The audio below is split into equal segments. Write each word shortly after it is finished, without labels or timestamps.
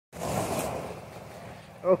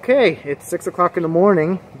Okay, it's 6 o'clock in the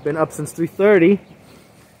morning. Been up since 3:30.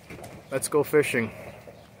 Let's go fishing.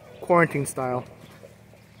 Quarantine style.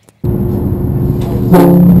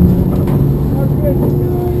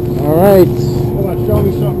 Alright. Come on, show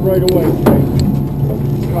me something right away.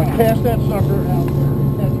 Come on, cast that sucker out there.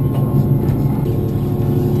 Catch me something.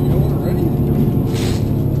 You want it ready?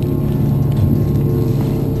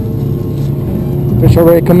 Fish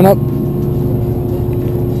already coming up.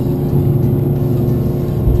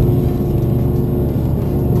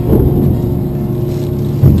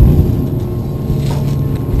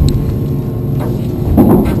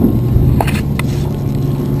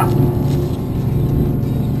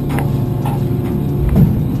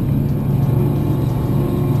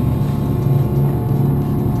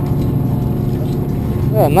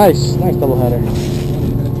 Oh, nice double header.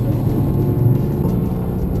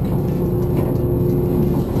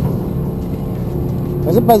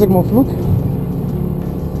 Ese parece como fluke.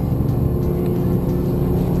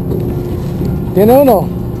 ¿Tiene uno?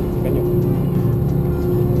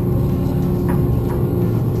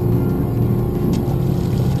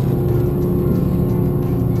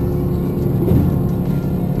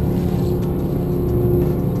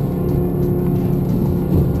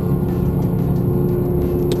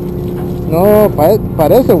 No,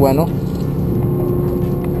 parece bueno.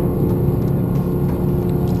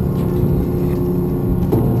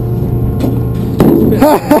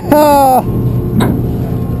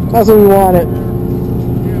 That's what we wanted.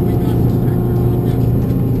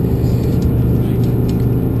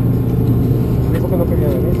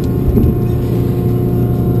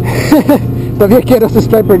 Todavía quiero ese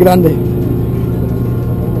striper grande.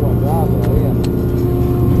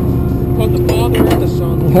 Put the father and the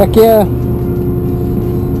son. Heck yeah.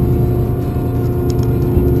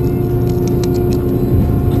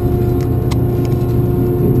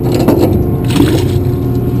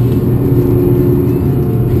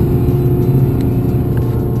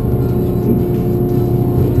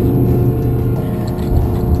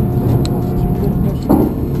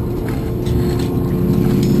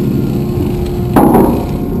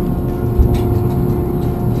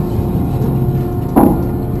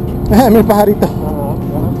 Mira el pajarito.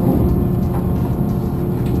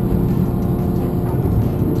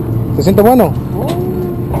 ¿Se siente bueno?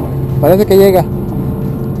 Parece que llega.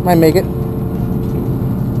 Might make it.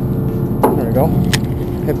 There we go.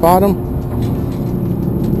 Hit bottom.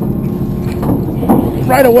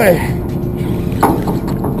 Right away.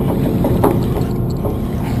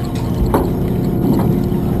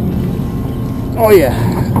 Oh yeah.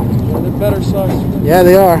 They're better size. Yeah,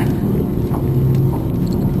 they are.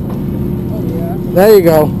 There you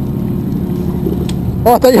go.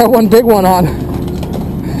 Oh, I thought you had one big one on.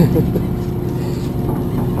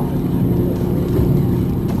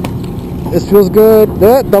 This feels good.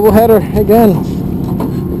 Double header again.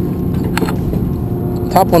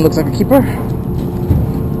 Top one looks like a keeper.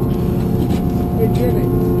 Hey, Jimmy.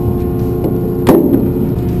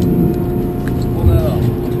 Pull that up.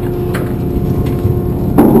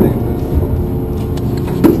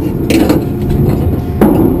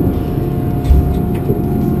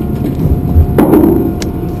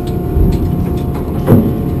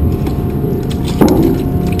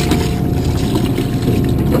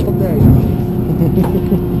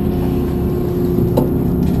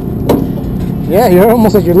 Yeah, you're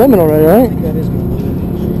almost at your limit already, right? That is good.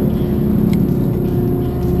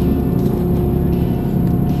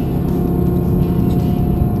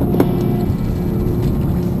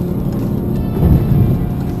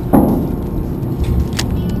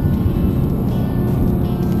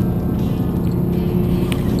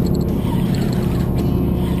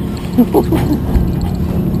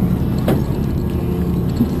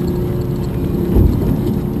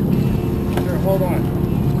 Here, hold on.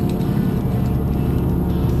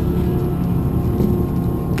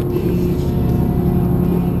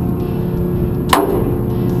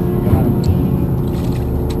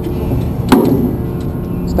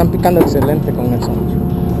 Están picando excelente con eso.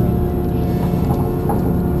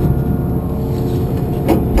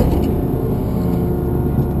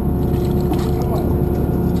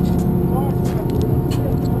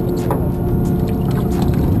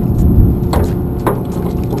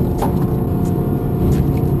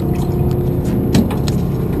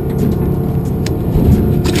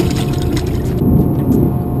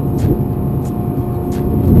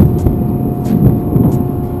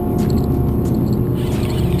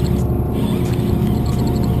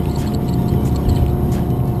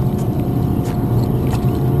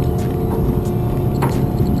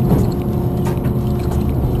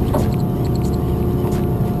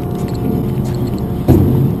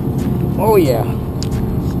 Oh yeah.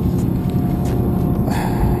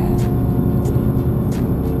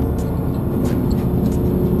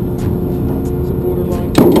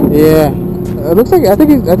 Yeah, it looks like I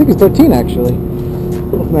think he's 13 actually.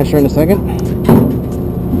 We'll measure in a second.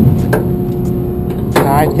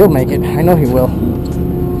 Alright, he'll make it. I know he will.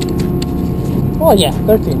 Oh yeah,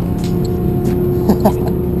 13.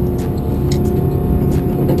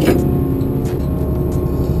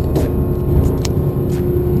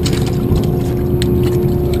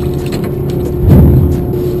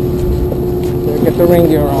 Get the ring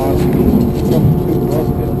gear on.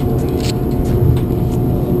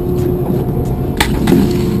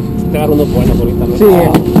 Te agarro unos buenos ahorita, ¿no? Sí,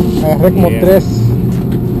 agarré como 3.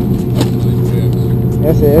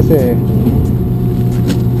 Ese.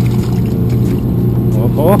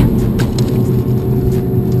 Ojo. Oh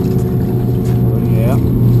yeah.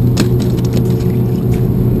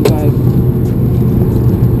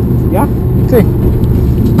 ¿Ya? Sí.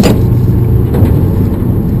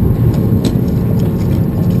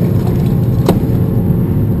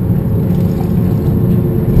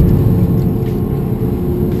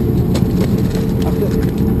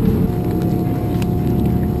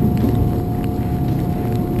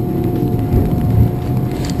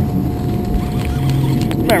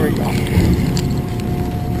 There we go.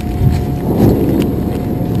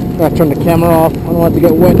 Gotta turn the camera off. I don't want it to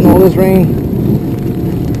get wet in all this rain.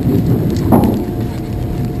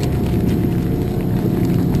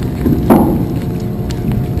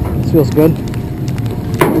 This feels good.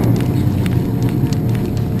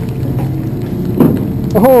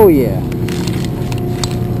 Oh yeah.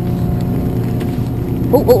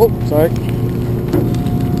 Oh, sorry.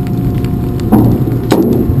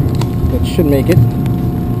 That should make it.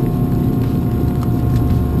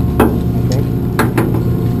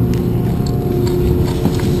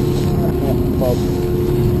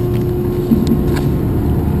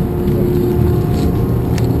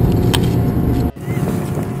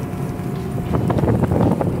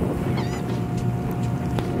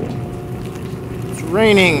 It's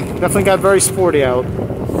raining. Definitely got very sporty out.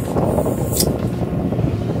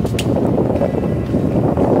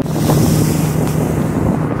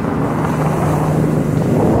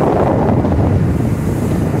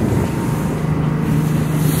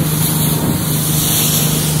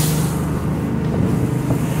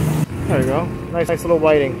 There you go. Nice little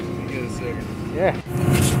whiting. Yeah.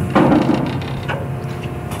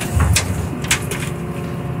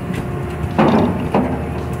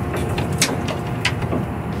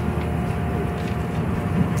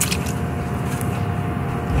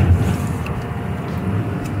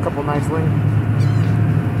 Couple nice Ling.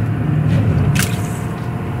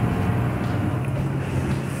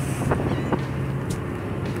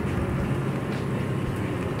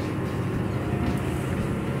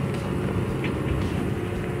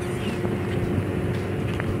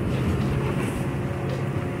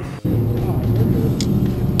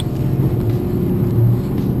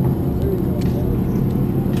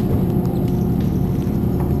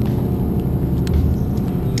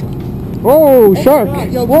 Whoa, shark!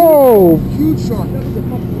 Yo, Whoa! Huge shark. That was a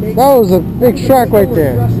fucking big. That was a big shark right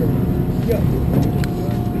there.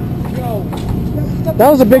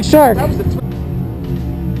 That was a big shark. That was a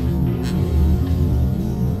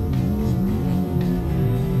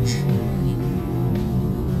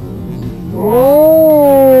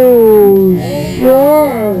Oh,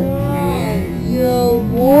 shark! Yo,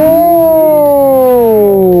 Whoa!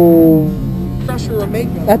 pressure a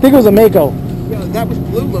mako. I think it was a mako. Yo, that was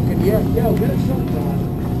blue looking. Yeah, yo, get a shot on.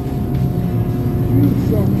 Huge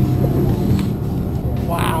shark.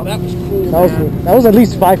 Wow, that was cool. That was at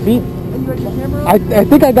least 5 feet. And you got your camera on? I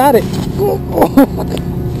think I got it.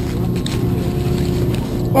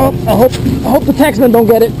 Oh, I hope the taxmen don't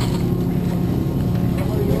get it.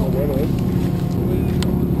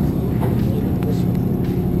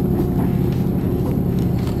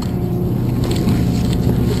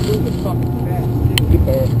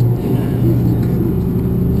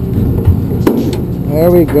 There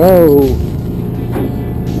we go.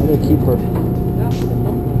 Another keeper.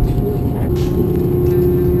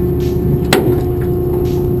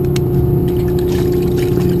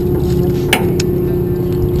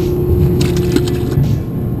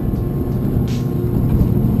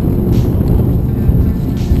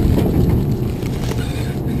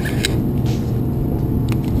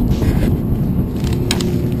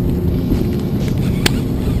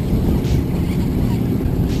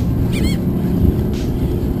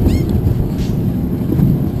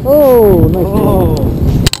 Oh, nice. Oh.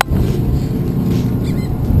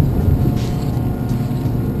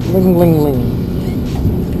 Ling, ling, ling.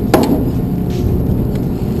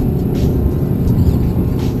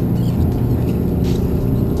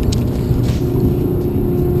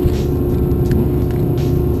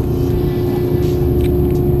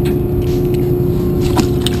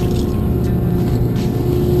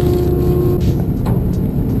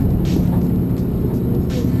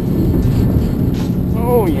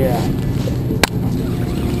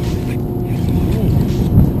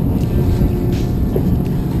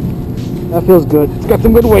 feels good. It's got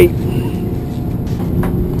some good weight.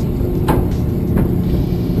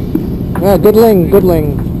 Yeah, good ling, good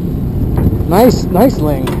ling. Nice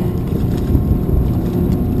ling.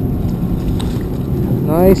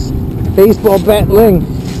 Nice baseball bat ling.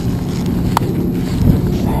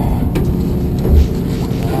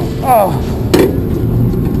 Oh.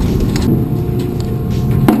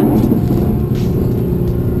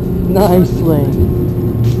 Nice ling.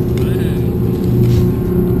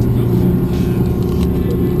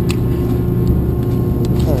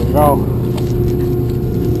 There we go.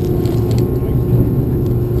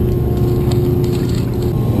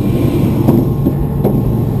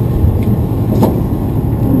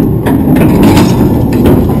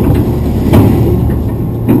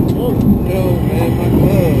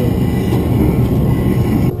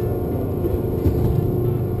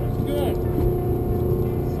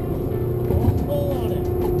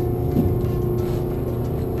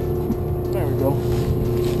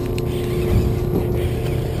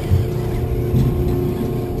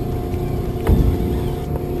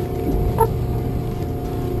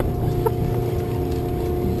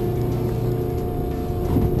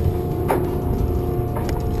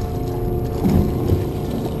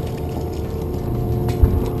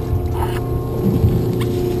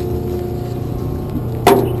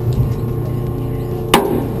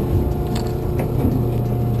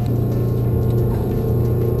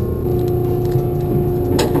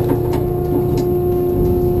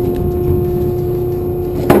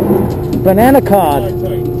 Banana cod.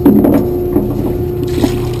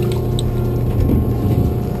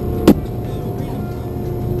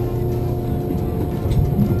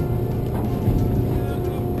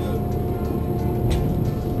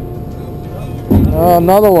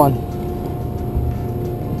 Another one.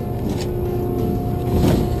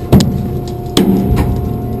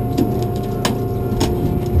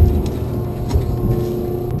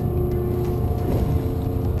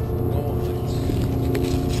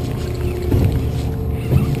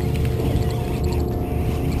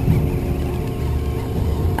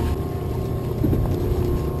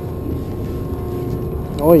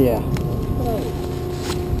 Oh yeah.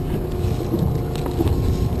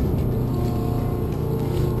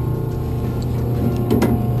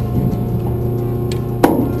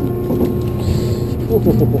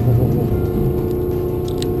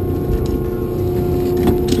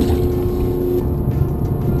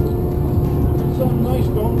 Something nice,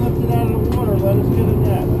 don't lift it out of the water, let us get in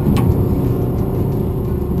that.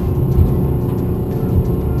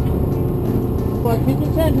 But keep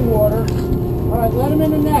his head in the water. Alright, let him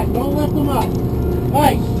in the net, don't lift him up.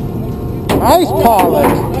 Nice! Nice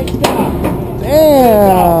pollock. Nice job.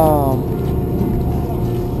 Damn.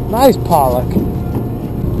 Nice pollock.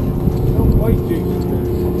 Don't like jigs, guys.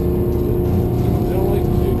 They don't like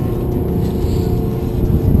jigs.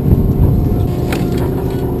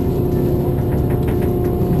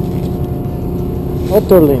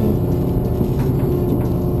 Otro ling.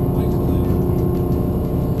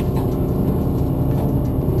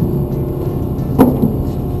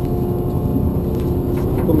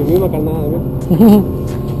 Con mi misma carnada, ¿ves?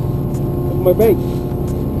 Con my bait.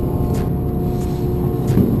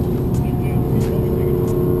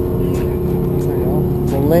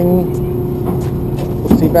 The ling,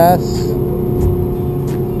 the Seabass.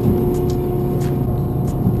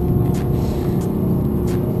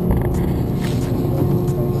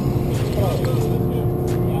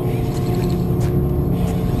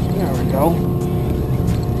 There we go.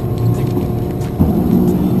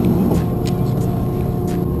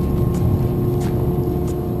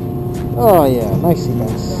 Oh yeah, nice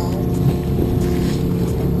Seabass.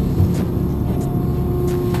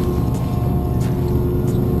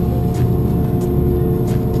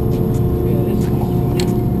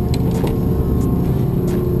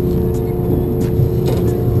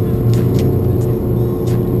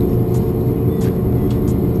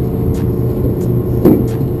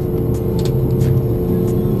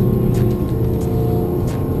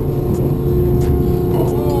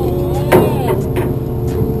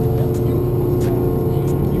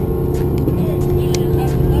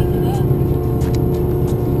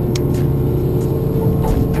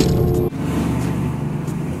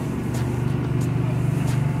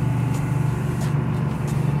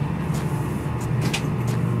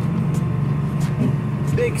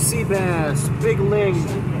 Big Seabass, big Ling.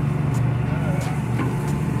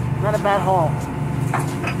 Not a bad haul.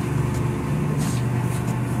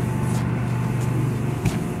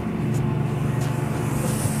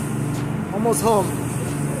 Almost home.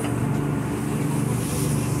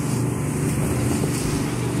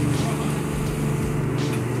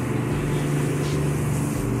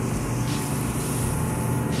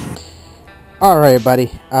 Alright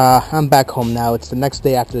everybody, I'm back home now. It's the next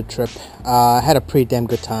day after the trip. I had a pretty damn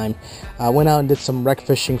good time. Went out and did some wreck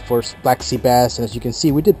fishing for black sea bass, and as you can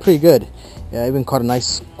see, we did pretty good. I even caught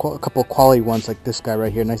a couple of quality ones like this guy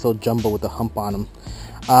right here, nice little jumbo with a hump on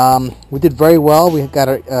him. We did very well. We got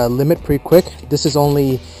our limit pretty quick. This is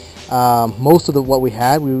only most of what we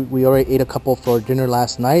had. We already ate a couple for dinner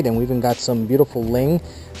last night, and we even got some beautiful ling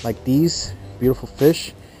like these beautiful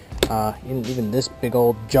fish. Even this big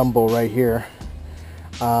old jumbo right here.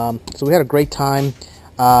 So we had a great time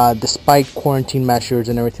despite quarantine measures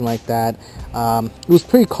and everything like that. It was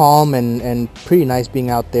pretty calm and pretty nice being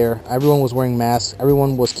out there. Everyone was wearing masks.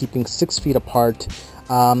 Everyone was keeping 6 feet apart.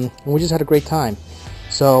 And we just had a great time.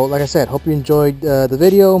 So like I said, hope you enjoyed the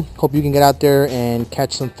video. Hope you can get out there and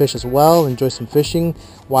catch some fish as well. Enjoy some fishing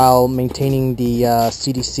while maintaining the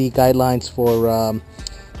CDC guidelines for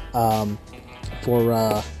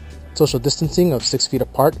social distancing of 6 feet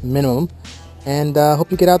apart minimum, and hope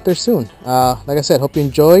you get out there soon. Like I said, hope you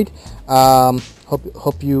enjoyed.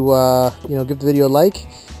 Hope you give the video a like.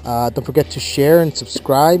 Don't forget to share and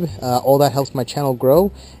subscribe. All that helps my channel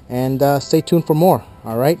grow, and stay tuned for more.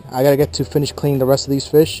 All right, I gotta get to finish cleaning the rest of these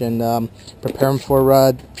fish and prepare them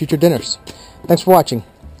for future dinners. Thanks for watching.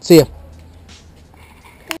 See ya.